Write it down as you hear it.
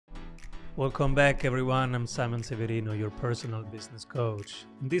Welcome back, everyone. I'm Simon Severino, your personal business coach.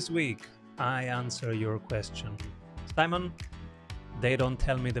 This week, I answer your question. Simon, they don't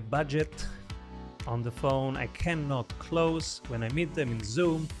tell me the budget on the phone. I cannot close when I meet them in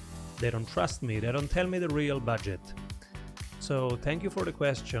Zoom. They don't trust me. They don't tell me the real budget. So thank you for the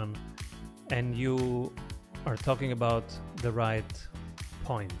question. And you are talking about the right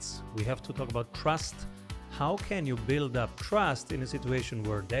points. We have to talk about trust. How can you build up trust in a situation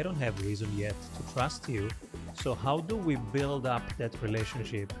where they don't have reason yet to trust you? So how do we build up that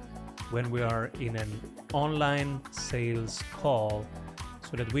relationship when we are in an online sales call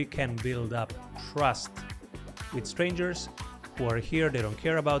so that we can build up trust with strangers who are here? They don't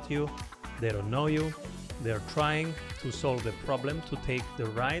care about you, they don't know you, they're trying to solve the problem, to take the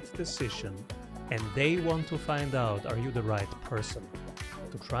right decision, and they want to find out, are you the right person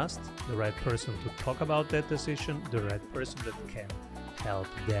to trust, the right person to talk about that decision, the right person that can help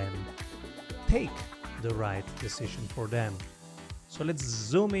them take the right decision for them. So let's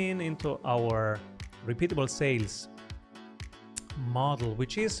zoom in into our repeatable sales model,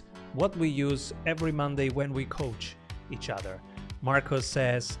 which is what we use every Monday when we coach each other. Marcos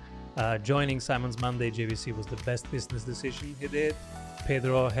says, joining Simon's Monday JVC was the best business decision he did.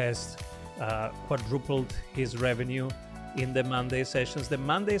 Pedro has quadrupled his revenue in the Monday sessions. The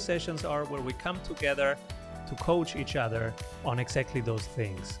Monday sessions are where we come together to coach each other on exactly those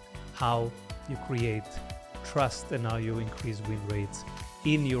things. How you create trust and how you increase win rates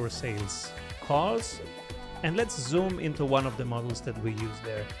in your sales calls. And let's zoom into one of the models that we use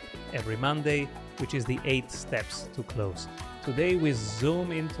there every Monday, which is the 8 steps to close. Today we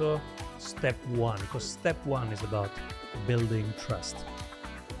zoom into step 1, because step 1 is about building trust.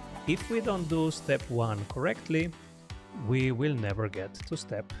 If we don't do step 1 correctly, we will never get to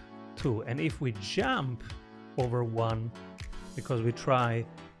step 2. And if we jump over 1 because we try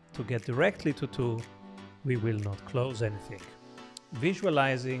to get directly to 2, we will not close anything.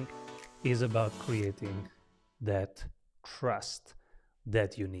 Visualizing is about creating that trust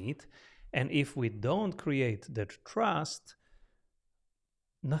that you need. And if we don't create that trust,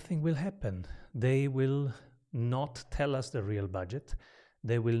 nothing will happen. They will not tell us the real budget.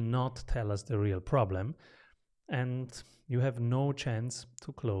 They will not tell us the real problem. And you have no chance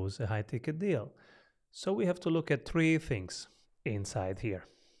to close a high-ticket deal. So we have to look at 3 things inside here.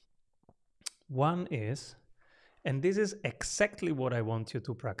 One is, and this is exactly what I want you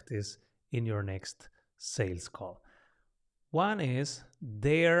to practice in your next sales call. One is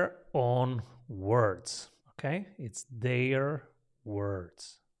their own words, okay? It's their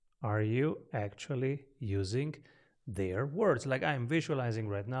words. Are you actually using their words? Like I'm visualizing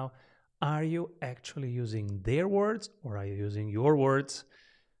right now. Are you actually using their words or are you using your words?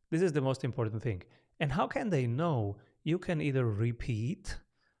 This is the most important thing. And how can they know? You can either repeat,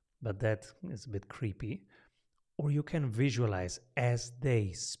 but that is a bit creepy, or you can visualize as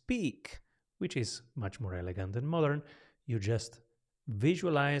they speak, which is much more elegant and modern. You just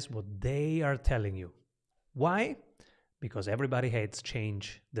visualize what they are telling you. Why? Because everybody hates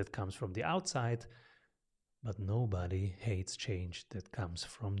change that comes from the outside, but nobody hates change that comes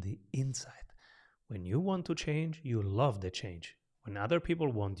from the inside. When you want to change, you love the change. When other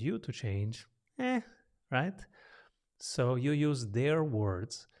people want you to change, right? So you use their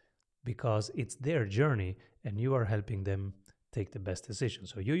words because it's their journey and you are helping them take the best decision.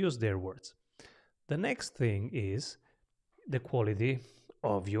 So you use their words. The next thing is the quality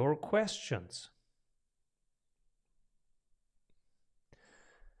of your questions.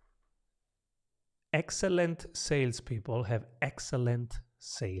 Excellent salespeople have excellent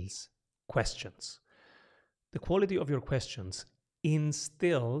sales questions. The quality of your questions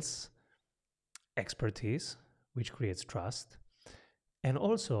instills expertise, which creates trust, and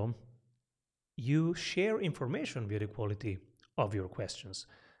also you share information with the quality of your questions.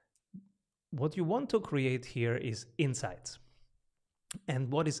 What you want to create here is insights.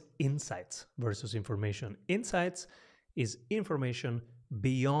 And what is insights versus information? Insights is information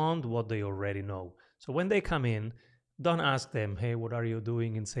beyond what they already know. So when they come in, don't ask them, hey, what are you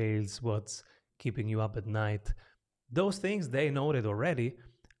doing in sales? What's keeping you up at night? Those things, they know it already.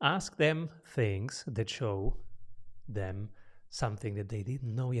 Ask them things that show them something that they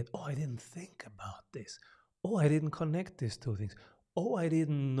didn't know yet. Oh, I didn't think about this. Oh, I didn't connect these 2 things. Oh, I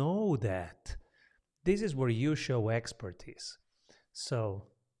didn't know that. This is where you show expertise. So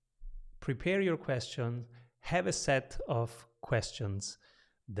prepare your question, have a set of questions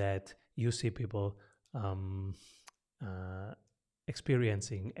that you see people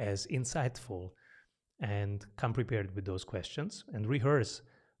experiencing as insightful, and come prepared with those questions and rehearse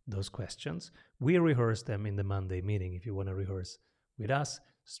those questions. We rehearse them in the Monday meeting. If you want to rehearse with us,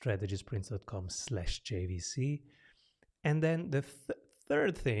 strategysprints.com/JVC. And then the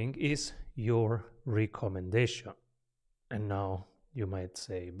third thing is your recommendation. And now you might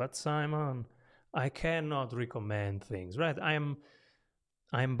say, but Simon, I cannot recommend things, right? I'm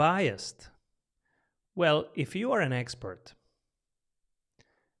biased. Well, if you are an expert,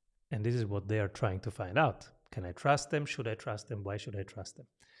 and this is what they are trying to find out, can I trust them? Should I trust them? Why should I trust them?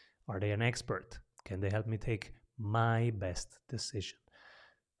 Are they an expert? Can they help me take my best decision?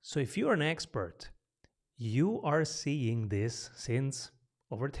 So if you're an expert, you are seeing this since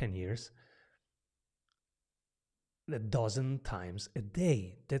over 10 years, a dozen times a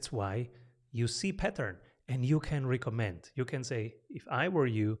day. That's why you see pattern and you can recommend. You can say, if I were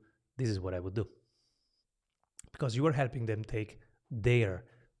you, this is what I would do. Because you are helping them take their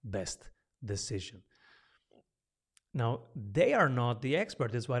best decision. Now, they are not the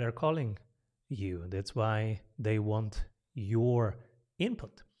expert. That's why they're calling you. That's why they want your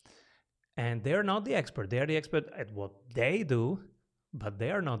input. And they're not the expert. They're the expert at what they do, but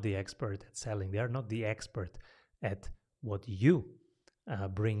they are not the expert at selling. They are not the expert at what you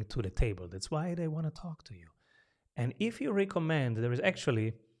bring to the table. That's why they want to talk to you. And if you recommend, there is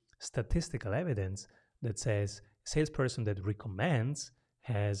actually statistical evidence that says a salesperson that recommends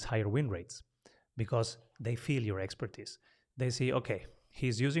has higher win rates because they feel your expertise. They say, okay,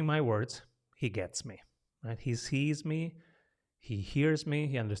 he's using my words, he gets me, right? He sees me, he hears me,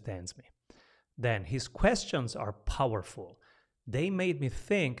 he understands me. Then his questions are powerful. They made me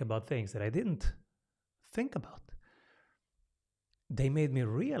think about things that I didn't think about. They made me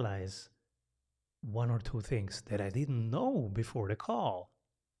realize one or two things that I didn't know before the call.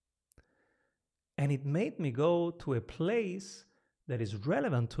 And it made me go to a place that is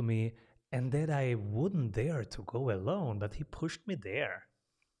relevant to me and that I wouldn't dare to go alone, but he pushed me there.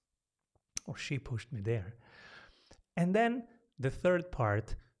 Or she pushed me there. And then the third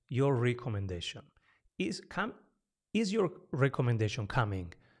part, your recommendation. Is your recommendation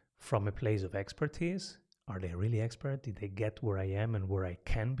coming from a place of expertise? Are they really expert? Did they get where I am and where I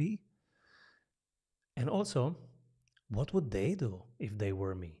can be? And also, what would they do if they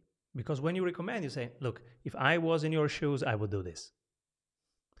were me? Because when you recommend, you say, look, if I was in your shoes, I would do this.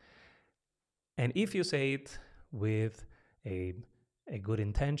 And if you say it with a good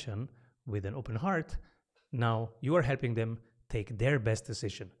intention, with an open heart, now you are helping them take their best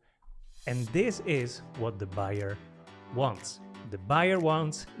decision. And this is what the buyer wants. The buyer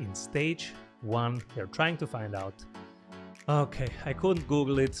wants in stage 1, they're trying to find out, okay, I couldn't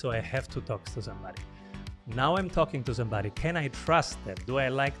Google it, so I have to talk to somebody. Now I'm talking to somebody. Can I trust them? Do I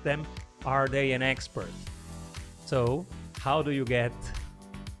like them? Are they an expert? So how do you get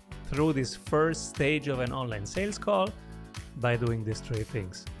through this first stage of an online sales call? By doing these 3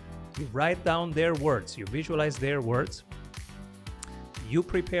 things. You write down their words, you visualize their words, you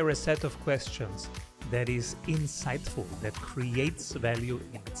prepare a set of questions that is insightful, that creates value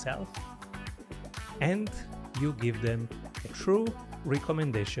in itself, and you give them a true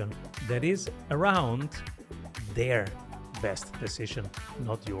recommendation that is around their best decision,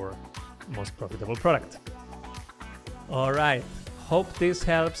 not your most profitable product. All right, hope this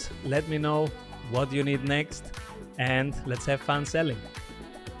helps. Let me know what you need next, and let's have fun selling.